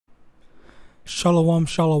Shalom,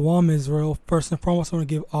 shalom, Israel. First and foremost, I want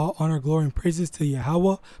to give all honor, glory, and praises to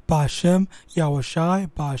Yahawah, Ba'ashem, YAHAWASHI,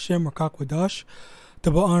 Ba'ashem, RICANS.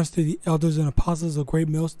 Double honors to the elders and apostles of Great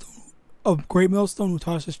Millstone who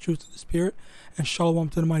taught us the truth of the Spirit. And shalom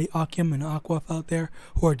to the mighty Akim and Akwaf out there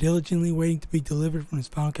who are diligently waiting to be delivered from this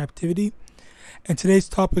final captivity. And today's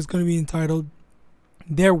topic is going to be entitled,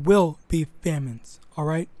 There Will Be Famines.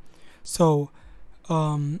 Alright? So,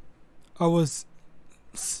 I was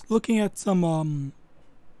looking at some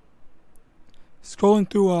scrolling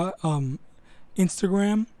through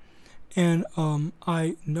Instagram, and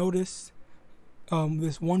I noticed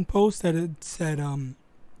this one post that it said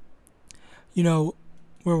you know,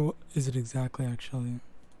 where is it exactly actually?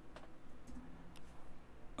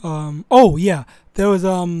 Oh yeah, there was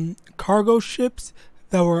cargo ships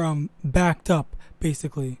that were backed up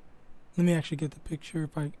basically. Let me actually get the picture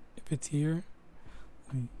if it's here.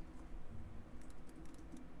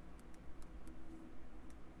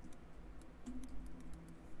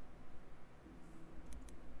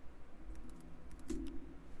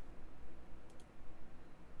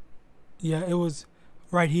 Yeah, it was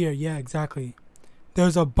right here. Yeah, exactly.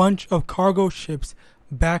 There's a bunch of cargo ships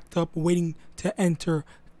backed up waiting to enter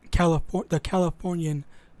the Californian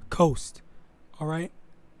coast. All right.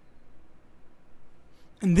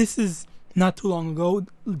 And this is not too long ago,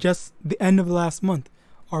 just the end of the last month.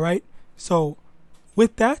 All right. So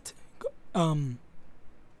with that, again,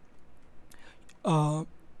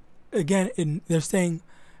 they're saying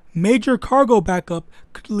major cargo backup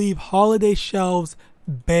could leave holiday shelves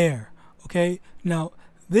bare. Okay, now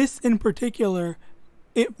this in particular,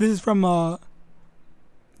 this is from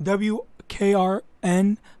WKRN.com.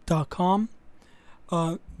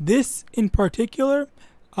 This in particular,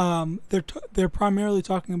 they're primarily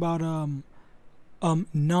talking about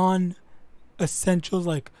non-essentials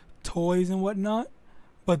like toys and whatnot,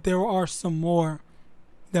 but there are some more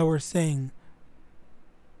that were saying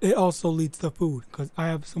it also leads to food, because I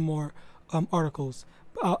have some more articles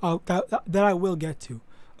that I will get to.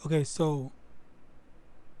 Okay, so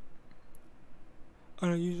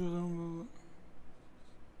unusual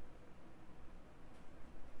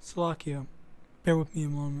Slovakia. Bear with me a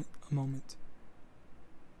moment.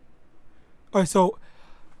 Alright, so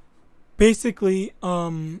basically,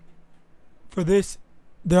 for this,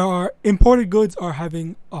 there are imported goods are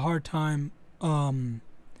having a hard time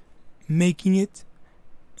making it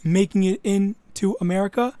into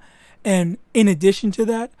America, and in addition to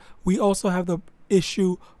that, we also have the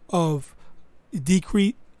issue of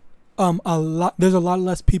decrease. There's a lot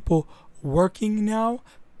less people working now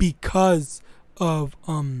because of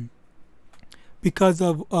the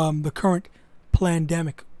current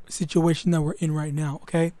pandemic situation that we're in right now.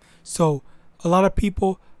 Okay, so a lot of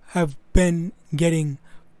people have been getting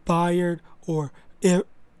fired or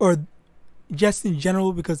just in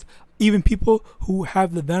general, because even people who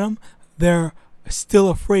have the venom, they're still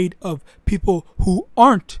afraid of people who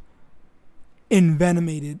aren't envenomed.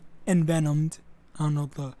 I don't know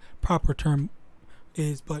what the proper term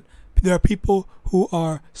is, but there are people who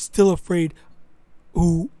are still afraid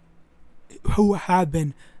who have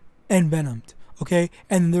been envenomed, okay?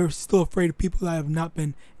 And they're still afraid of people that have not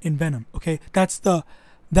been envenomed, okay? That's the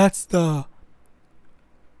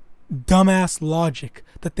dumbass logic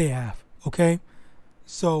that they have, okay?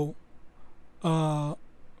 So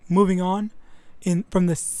moving on, from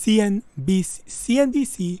the CNBC,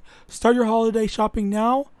 start your holiday shopping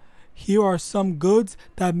now. Here are some goods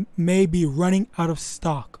that may be running out of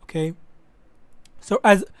stock. Okay, so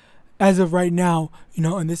as of right now, you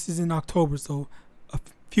know, and this is in October, so a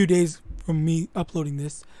few days from me uploading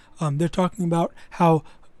this, they're talking about how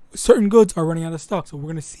certain goods are running out of stock. So we're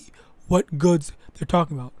gonna see what goods they're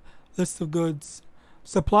talking about. List of goods.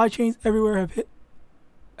 Supply chains everywhere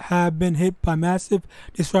have been hit by massive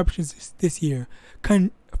disruptions this year,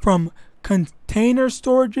 from container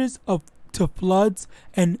storages to floods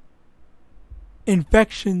and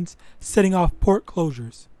infections setting off port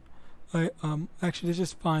closures. Actually, let's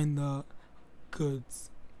just find the goods,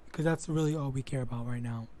 because that's really all we care about right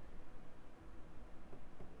now.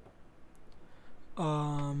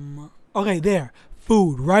 Okay, there.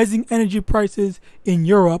 Food. Rising energy prices in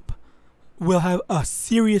Europe will have a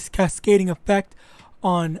serious cascading effect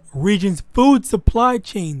on region's food supply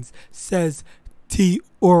chains, says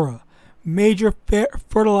Tiora. Major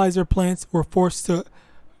fertilizer plants were forced to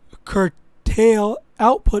curtail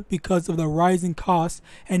output because of the rising costs,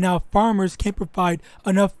 and now farmers can't provide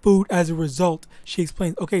enough food as a result, she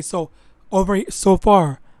explains. Okay, so so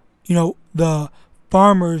far, you know, the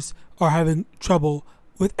farmers are having trouble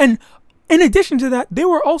with, and in addition to that, they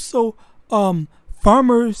were also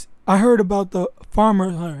farmers. I heard about the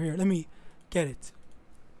farmers here. Let me get it.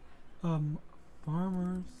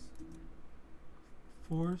 Farmers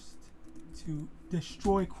forced to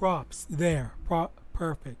destroy crops. There.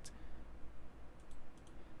 Perfect.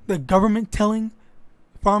 The government telling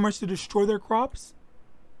farmers to destroy their crops?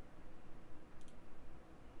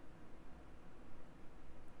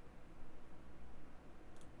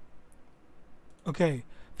 Okay.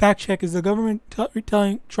 Fact check. Is the government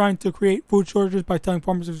trying to create food shortages by telling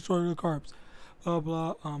farmers to destroy their crops? Blah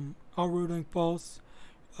blah. All ruling false.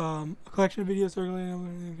 A collection of videos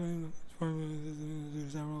circulating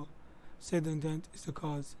say the intent is the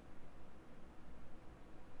cause.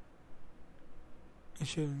 It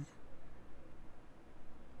shouldn't.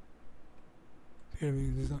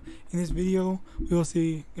 In this video, we will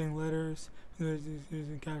see getting letters. A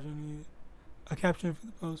caption for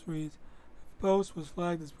the post reads, "Post was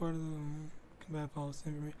flagged as part of the combat policy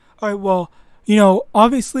information." Alright, well, you know,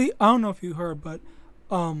 obviously, I don't know if you heard, but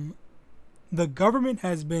the government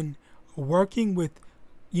has been working with,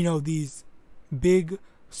 you know, these big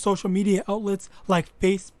social media outlets like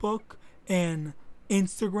Facebook and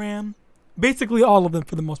Instagram, basically all of them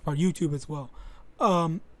for the most part, YouTube as well.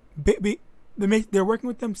 They're working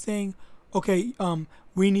with them saying, okay,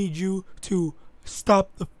 we need you to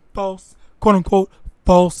stop the false, quote unquote,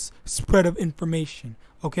 false spread of information.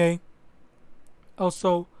 Okay.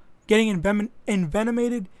 Also, getting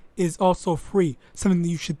envenomated is also free. Something that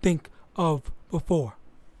you should think of before.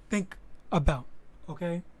 Think about.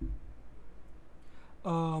 Okay.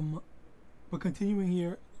 But continuing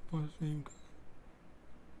here,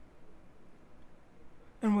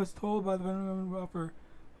 and was told by the veteran offer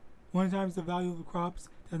 1 times the value of the crops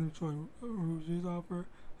that the choice offer,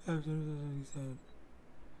 as he said.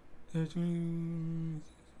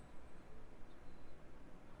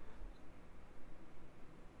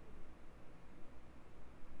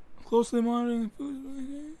 Closely monitoring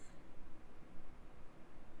food.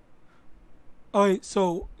 Alright,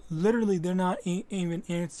 so literally they're not even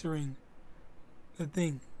answering the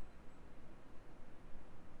thing.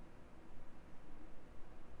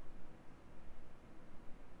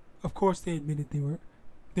 Of course they admitted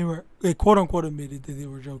they quote unquote admitted that they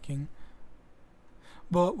were joking.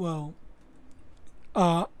 But well,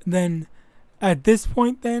 then at this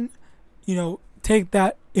point then, you know, take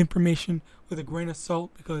that information with a grain of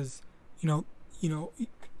salt, because you know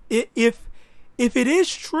if it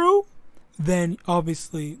is true, then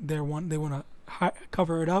obviously they want to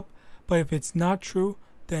cover it up. But if it's not true,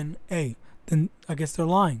 then then I guess they're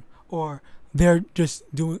lying, or they're just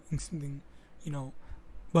doing something, you know.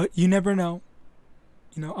 But you never know.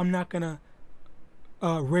 You know, I'm not gonna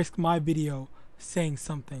risk my video saying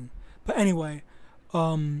something. But anyway,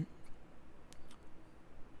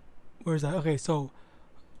 where's that? Okay, so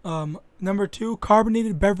number 2,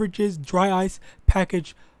 carbonated beverages, dry ice,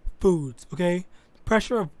 packaged foods. Okay,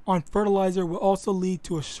 pressure on fertilizer will also lead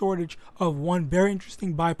to a shortage of one very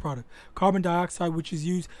interesting byproduct, carbon dioxide, which is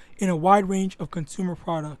used in a wide range of consumer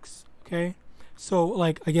products. Okay, so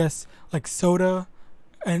like I guess like soda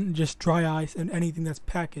and just dry ice and anything that's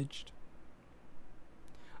packaged.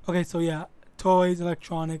 Okay, so yeah, toys,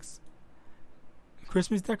 electronics,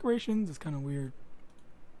 Christmas decorations is kind of weird.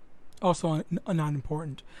 Also not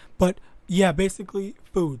important. But yeah, basically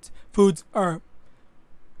foods. Foods are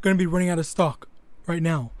going to be running out of stock right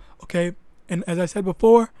now. Okay, and as I said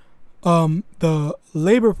before, the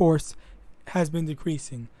labor force has been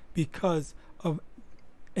decreasing because of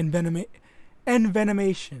envenomation.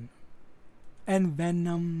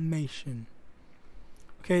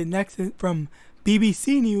 Okay, next from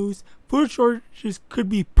BBC News, food shortages could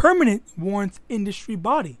be permanent, warns industry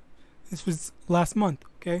body. This was last month.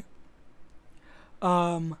 Okay.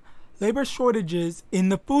 Labor shortages in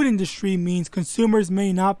the food industry means consumers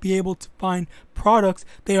may not be able to find products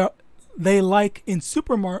they like in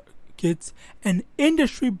supermarkets. An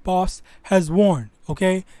industry boss has warned.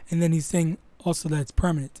 Okay, and then he's saying also that it's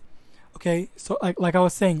permanent. Okay, so like I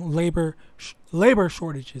was saying, labor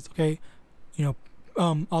shortages. Okay, you know,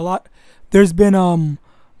 a lot. There's been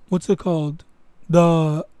what's it called?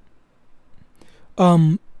 It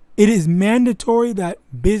is mandatory that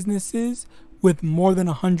businesses with more than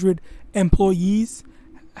 100 employees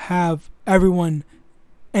have everyone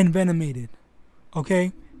envenomated.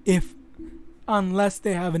 Okay, unless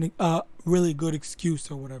they have a really good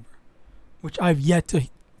excuse or whatever, which I've yet to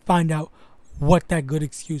find out what that good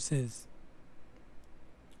excuse is.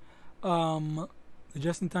 The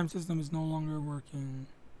just-in-time system is no longer working.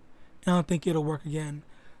 I don't think it'll work again.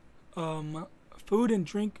 Food and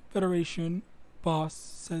Drink Federation boss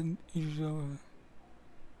said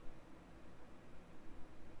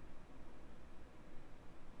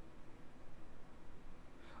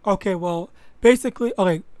Okay, well, basically,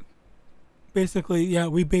 okay, basically, yeah,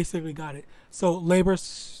 we basically got it. So labor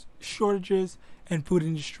shortages and food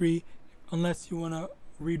industry. Unless you want to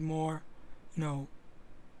read more, you know,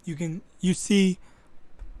 you see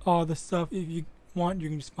all the stuff. If you want, you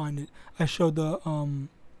can just find it. I showed the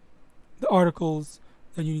articles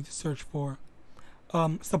that you need to search for.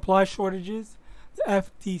 Supply shortages.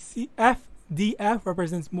 The FDF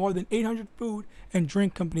represents more than 800 food and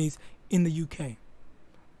drink companies in the UK.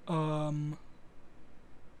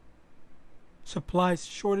 Supply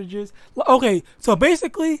shortages. Okay, so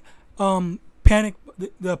basically, panic.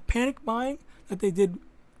 The panic buying that they did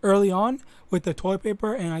early on with the toilet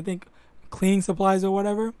paper and I think cleaning supplies or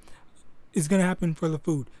whatever is gonna happen for the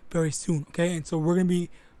food very soon. Okay, and so we're gonna be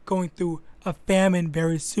going through a famine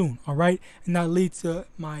very soon. All right, and that leads to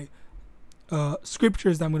my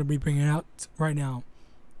scriptures that I'm going to be bringing out right now.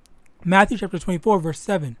 Matthew chapter 24 verse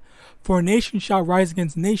 7. For nation shall rise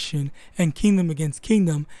against nation and kingdom against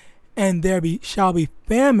kingdom, and shall be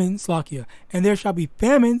famines, Slakia, and there shall be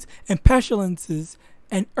famines and pestilences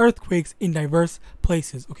and earthquakes in diverse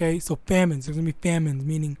places. Okay, so famines. There's going to be famines,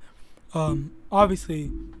 meaning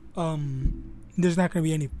obviously there's not going to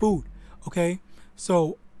be any food. Okay,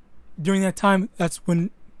 so during that time, that's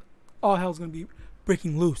when all hell's going to be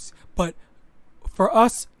breaking loose. But for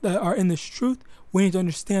us that are in this truth, we need to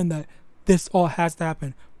understand that this all has to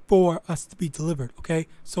happen for us to be delivered. Okay,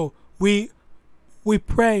 so we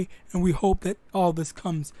pray and we hope that all this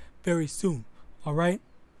comes very soon. All right.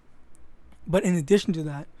 But in addition to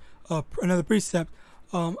that, another precept,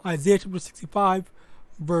 Isaiah chapter 65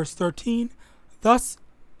 verse 13.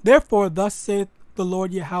 Therefore thus saith the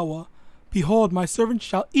Lord Yahawah, behold, my servant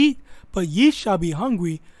shall eat, but ye shall be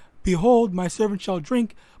hungry. Behold, my servant shall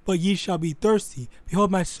drink, but ye shall be thirsty.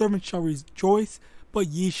 Behold, my servant shall rejoice, but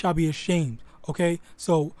ye shall be ashamed. Okay,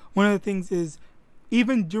 so one of the things is,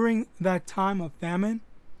 even during that time of famine,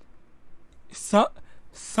 some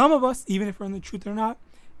of us, even if we're in the truth or not,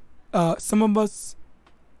 some of us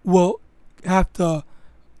will have to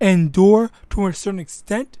endure to a certain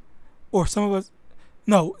extent, or some of us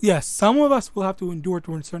will have to endure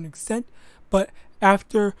to a certain extent, but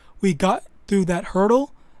after we got through that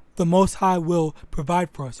hurdle, the Most High will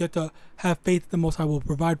provide for us. You have to have faith that the Most High will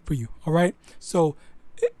provide for you. All right. So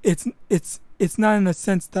it's not in a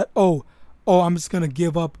sense that I'm just gonna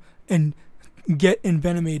give up and get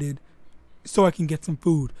envenomated so I can get some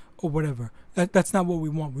food or whatever. That's not what we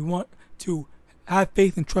want. We want to have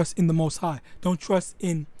faith and trust in the Most High. Don't trust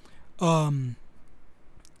in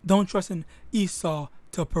Esau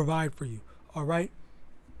to provide for you. All right.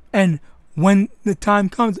 And when the time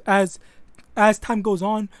comes, as time goes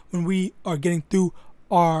on, when we are getting through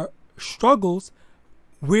our struggles,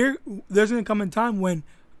 there's going to come a time when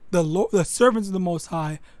the servants of the Most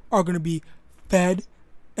High are going to be fed,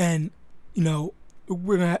 and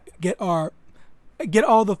we're going to get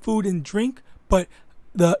all the food and drink. But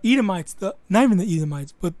the Edomites, not even the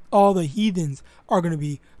Edomites, but all the heathens are going to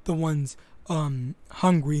be the ones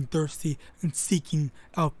hungry and thirsty and seeking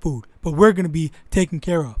out food. But we're going to be taken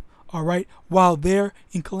care of. All right. While they're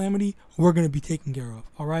in calamity, we're going to be taken care of.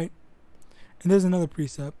 All right. And there's another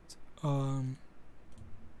precept.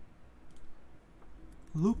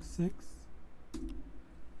 Luke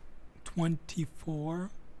 6:24.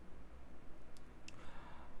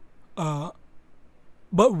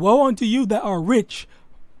 But woe unto you that are rich,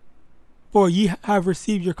 for ye have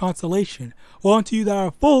received your consolation. Woe unto you that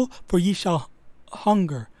are full, for ye shall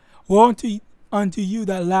hunger. Woe unto you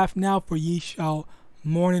that laugh now, for ye shall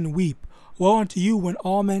mourn and weep. Woe unto you when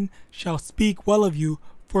all men shall speak well of you,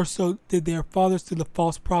 for so did their fathers to the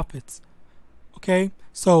false prophets. Okay,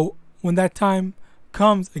 so when that time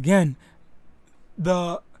comes again,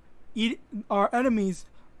 our enemies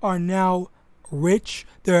are now rich,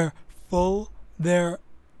 they're full, they're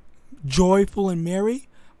joyful and merry,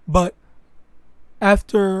 but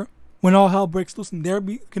after, when all hell breaks loose and they're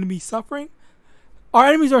going to be suffering, our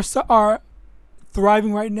enemies are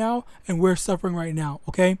thriving right now, and we're suffering right now.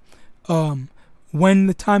 Okay, when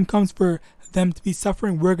the time comes for them to be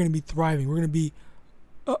suffering, we're going to be thriving. We're going to be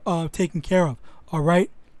taken care of. All right.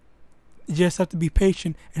 You just have to be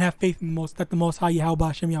patient and have faith in that the Most High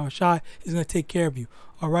YAHAWASHI is going to take care of you.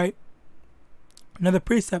 All right. Another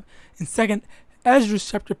precept in 2nd Ezra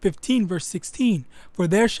chapter 15 verse 16. For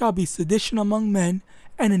there shall be sedition among men,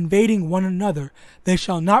 and invading one another. They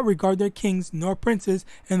shall not regard their kings nor princes,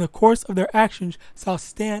 and the course of their actions shall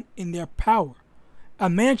stand in their power. A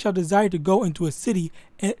man shall desire to go into a city,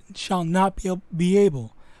 and shall not be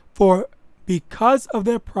able. For because of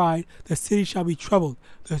their pride, the city shall be troubled.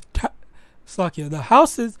 The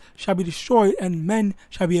houses shall be destroyed, and men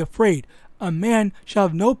shall be afraid. a man shall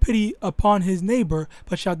have no pity upon his neighbor,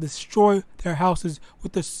 but shall destroy their houses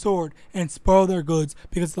with the sword and spoil their goods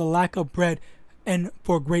because of the lack of bread and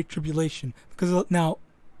for great tribulation. Because now,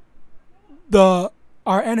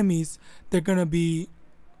 our enemies, they're gonna be,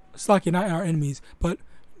 Slaki, not our enemies, but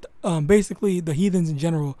basically the heathens in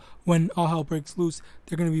general. When all hell breaks loose,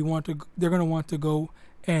 they're gonna want to go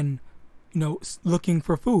and, looking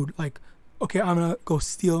for food. Like, okay, I'm gonna go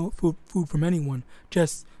steal food from anyone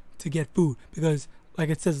just to get food, because like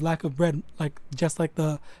it says, lack of bread, like just like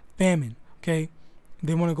the famine. Okay,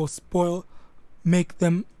 they want to go make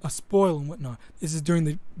them a spoil and whatnot. This is during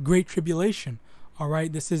the Great Tribulation. All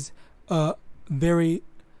right, this is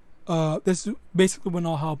this is basically when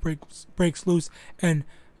all hell breaks loose, and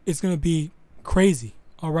it's gonna be crazy.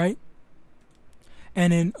 All right,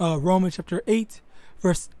 and in Romans chapter 8,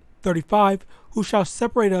 verse 35, who shall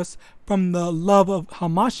separate us from the love of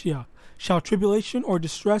Hamashiach? Shall tribulation or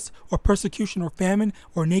distress or persecution or famine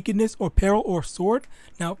or nakedness or peril or sword?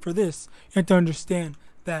 Now for this, you have to understand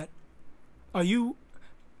that you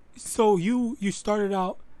started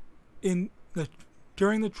out during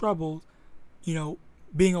the troubles,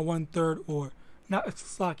 being a 1/3 or not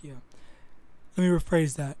Slakia. Let me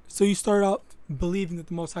rephrase that. So you start out believing that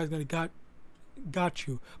the Most High is going to got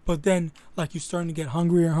you, but then like you're starting to get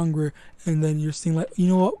hungrier and hungrier, and then you're seeing like,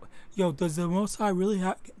 what, does the Most High really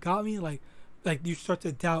got me? Like you start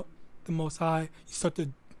to doubt the Most High. You start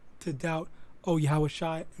to doubt,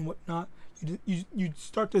 YAHAWASHI and whatnot. You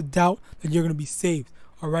start to doubt that you're gonna be saved.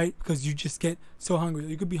 All right, because you just get so hungry.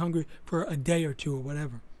 You could be hungry for a day or two or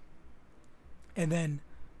whatever, and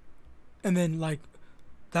then like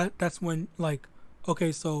that's when like,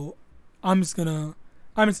 okay, so I'm just gonna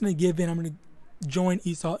give in. I'm gonna join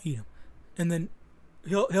Esau Edom, and then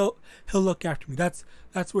he'll look after me.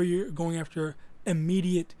 That's where you're going after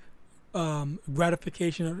immediate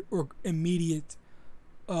gratification or immediate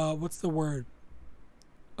what's the word?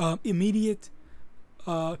 Immediate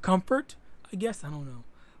comfort, I guess. I don't know,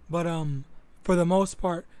 but for the most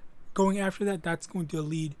part, going after that's going to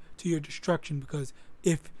lead to your destruction, because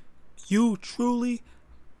if you truly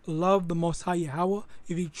love the Most High Yahweh,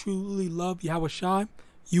 if you truly love YAHAWASHI,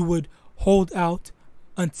 you would hold out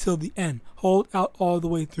until the end. Hold out all the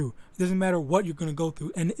way through. It doesn't matter what you're going to go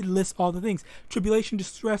through. And it lists all the things: tribulation,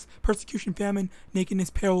 distress, persecution, famine, nakedness,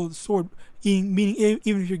 peril of the sword. Meaning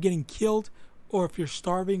even if you're getting killed or if you're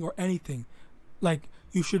starving or anything, like,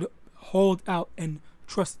 you should hold out and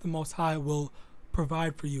trust the Most High will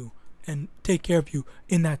provide for you and take care of you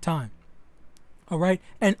in that time. All right,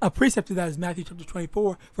 and a precept to that is Matthew chapter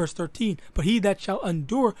 24, verse 13. But he that shall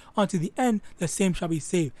endure unto the end, the same shall be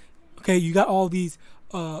saved. Okay, you got all these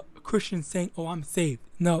Christians saying, "Oh, I'm saved."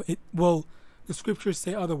 No, the scriptures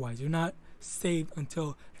say otherwise. You're not saved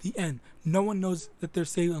until the end. No one knows that they're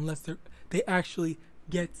saved unless they actually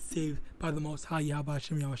get saved by the Most High Yahweh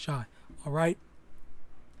Shem Yahushai. All right,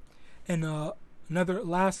 and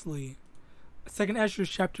lastly, 2 Ezra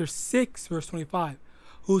chapter 6, verse 25.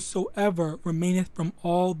 Whosoever remaineth from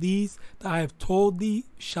all these that I have told thee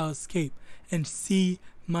shall escape, and see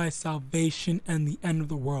my salvation and the end of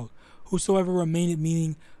the world. Whosoever remaineth,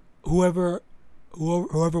 meaning whoever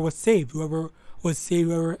was saved, whoever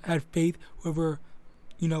had faith, whoever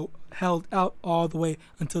held out all the way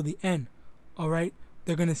until the end. All right,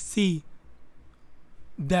 they're gonna see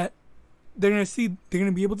that they're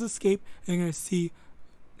gonna be able to escape, and they're gonna see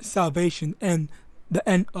salvation and the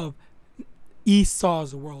end of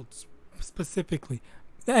Esau's world, specifically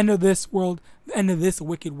the end of this world, the end of this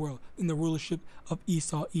wicked world, in the rulership of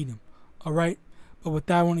Esau Edom. All right, but with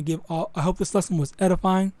that, I want to give all. I hope this lesson was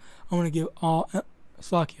edifying. I want to give all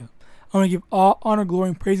Slakia. I want to give all honor, glory,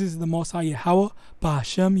 and praises to the Most High Yahweh,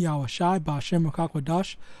 Ba'ashem Yahawashi, Ba'ashem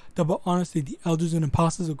Rakakwadash. Double honors to the elders and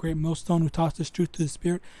apostles of Great Millstone who taught this truth to the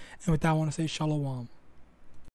Spirit. And with that, I want to say Shalom.